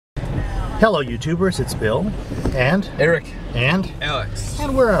Hello YouTubers, it's Bill and Eric and Alex.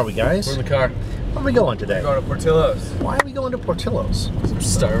 And where are we, guys? We're in the car. Where are we going today? We're going to Portillo's. Why are we going to Portillo's? Because we're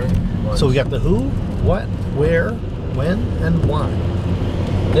starving. So we got the who, what, where, when, and why.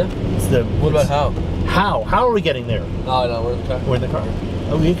 Yeah. What about how? How are we getting there? Oh no, we're in the car. We're in the car.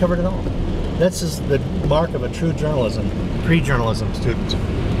 Oh, we covered it all. This is the mark of a true pre-journalism student.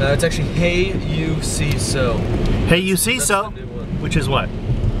 No, it's actually Hey You See So. Hey, you see That's so? the new one. Which is what?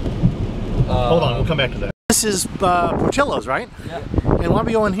 Hold on, we'll come back to that. This is Portillo's, right? Yeah. And why are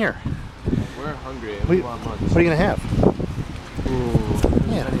we going here? We're hungry. We want lunch. What are you gonna have?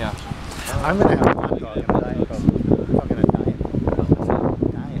 Ooh. Yeah. I'm gonna have a hot dog and a Diet Coke. Fucking a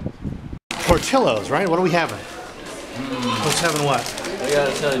diet. Portillo's, right? What are we having? What's having what? I got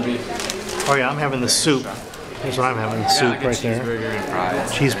Italian beef. Oh yeah, I'm having the soup. Here's what I'm having, the soup right there. Cheeseburger and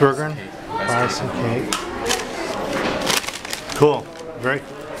fries. Cheeseburger, fries and cake. Cool. Very.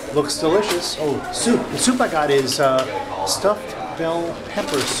 Looks delicious. Oh, soup. The soup I got is stuffed bell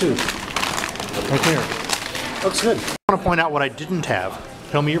pepper soup. Right there. Looks good. I want to point out what I didn't have.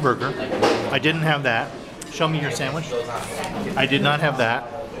 Show me your burger. I didn't have that. Show me your sandwich. I did not have that.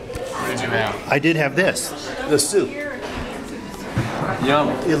 What did you have? I did have this. The soup. Yum.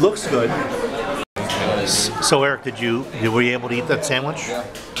 It looks good. So Eric, were you able to eat that sandwich? Yeah.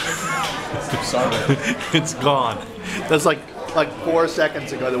 Sorry. It's gone. That's like 4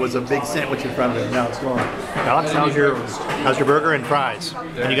 seconds ago there was a big sandwich in front of it. Now it's gone. Alex, how's your burger and fries?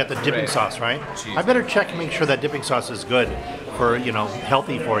 And you got the dipping sauce, right? I better check and make sure that dipping sauce is good for,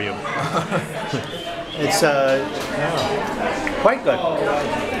 healthy for you. It's quite good.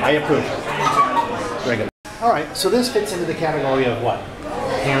 I approve. Very good. All right, so this fits into the category of what?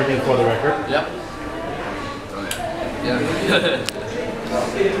 Parenting for the record. Yep. Yeah.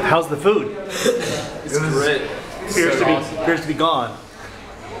 How's the food? It's great. Appears to be gone.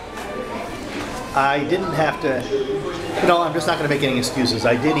 I didn't have to. I'm just not going to make any excuses.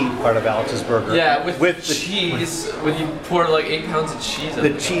 I did eat part of Alex's burger. Yeah, with the cheese. When you poured like 8 pounds of cheese.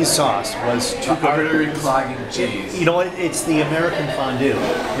 The cheese sauce was too good. Artery clogging cheese. You know what? It's the American fondue.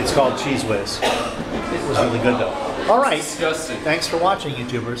 It's called Cheese Whiz. It was really good though. All right. Disgusting. Thanks for watching,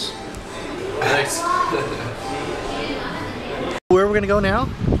 YouTubers. Thanks. Where are we going to go now?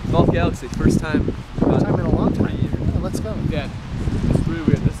 Golf Galaxy, first time. First time in a long time. Yeah, let's go. Yeah, it's really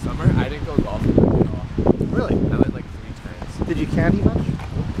weird. This summer, I didn't go golfing at all. Really? I went like 3 times. Did you caddy much?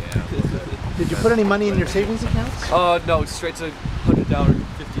 Yeah. Did you put any money in your savings accounts? No, straight to $100,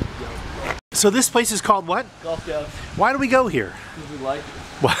 50. So this place is called what? Golf Galaxy. Why do we go here? Because we like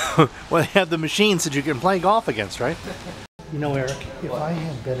it. Well, they have the machines that you can play golf against, right? You know, Eric, if I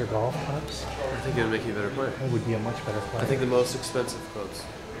had better golf clubs, I think it'll make you a better player. I would be a much better player. I think the most expensive clubs.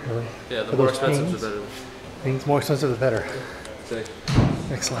 Really? Yeah, the For more those expensive pings? the better. Things more expensive the better. Say.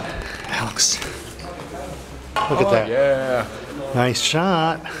 Excellent. Alex. Look at that. Yeah. Nice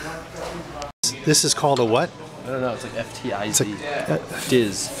shot. This is called a what? I don't know, it's like FTIZ. It's a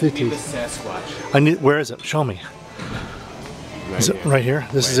Diz. 50. Sasquatch. Where is it? Show me. Is it right here?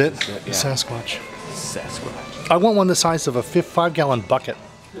 This is it? Yeah. The Sasquatch. Sasquatch. I want one the size of a 5-gallon bucket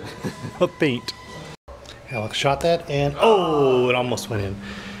of paint. Alex shot that and oh, it almost went in.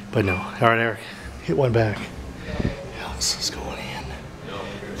 But no. All right, Eric. Hit one back. Alex is going in.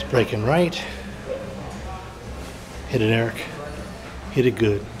 It's breaking right. Hit it, Eric. Hit it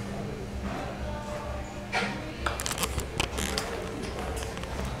good.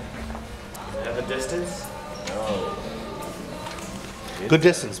 At the distance? Good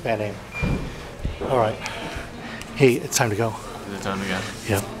distance, bad aim. All right. Hey, it's time to go. Is it time to go?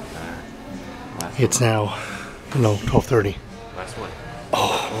 Yeah. It's now, 12:30. Last one.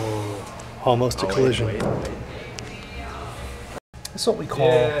 Almost a collision. Wait. This is what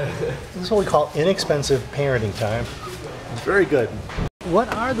we call inexpensive parenting time. It's very good.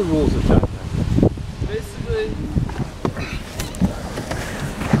 What are the rules of shotgun?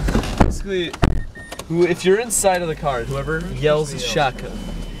 Basically, if you're inside of the car, whoever yells shotgun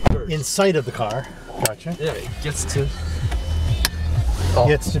In sight of the car. Gotcha. yeah, it gets to.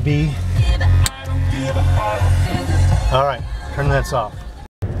 Gets to be. All right, turn this off.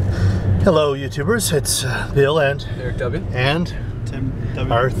 Hello, YouTubers. It's Bill and Eric W. and Tim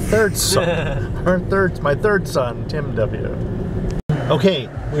W. our third son. My third son, Tim W. Okay,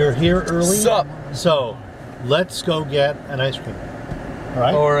 we're here early. Sup? So, let's go get an ice cream. All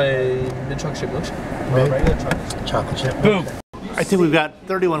right. Or a mint chocolate chip milkshake. Or a regular chocolate. Chocolate chip. Boom. I think we've got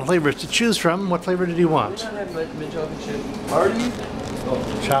 31 flavors to choose from. What flavor did you want? Mint chocolate chip. Party?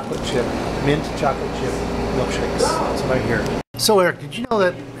 Chocolate chip, mint chocolate chip milkshakes. That's what I hear. So Eric, did you know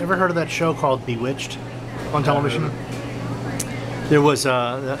that, ever heard of that show called Bewitched on television? There was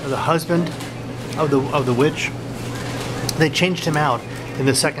the husband of the witch. They changed him out in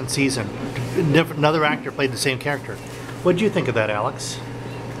the second season. Another actor played the same character. What did you think of that, Alex?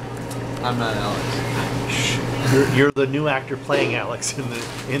 I'm not Alex. You're the new actor playing Alex in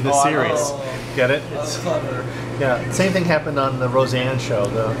the series. Get it? That's clever. Yeah. Same thing happened on the Roseanne show.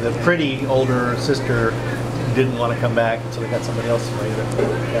 The pretty older sister didn't want to come back, so they got somebody else to play the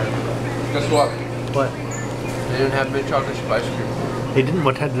character. Guess what? What? They didn't have mint chocolate chip ice cream. They didn't.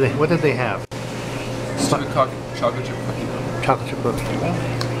 What did they have? Stupid chocolate chip cookie dough. Chocolate chip cookie.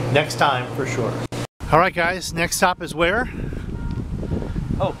 Next time for sure. All right, guys. Next stop is where?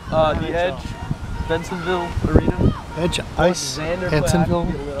 Oh, the Edge, Bensonville Arena. Edge Ice, Xander Bensonville.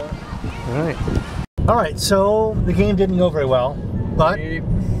 All right. So the game didn't go very well, but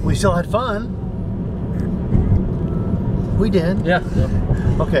we still had fun. We did. Yeah.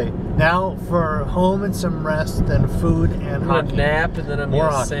 Okay. Now for home and some rest, and food and I'm hockey. gonna nap, and then I'm More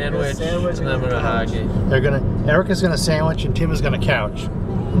gonna hockey. sandwich, and then I'm gonna hockey. Erica's gonna sandwich, and Tim is gonna couch.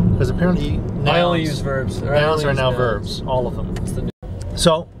 Because apparently nouns, I only use verbs. Or I nouns only are use now nouns. verbs, all of them. It's the new.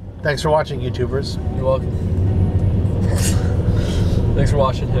 So, thanks for watching, YouTubers. You're welcome. Thanks for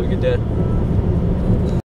watching. Have a good day.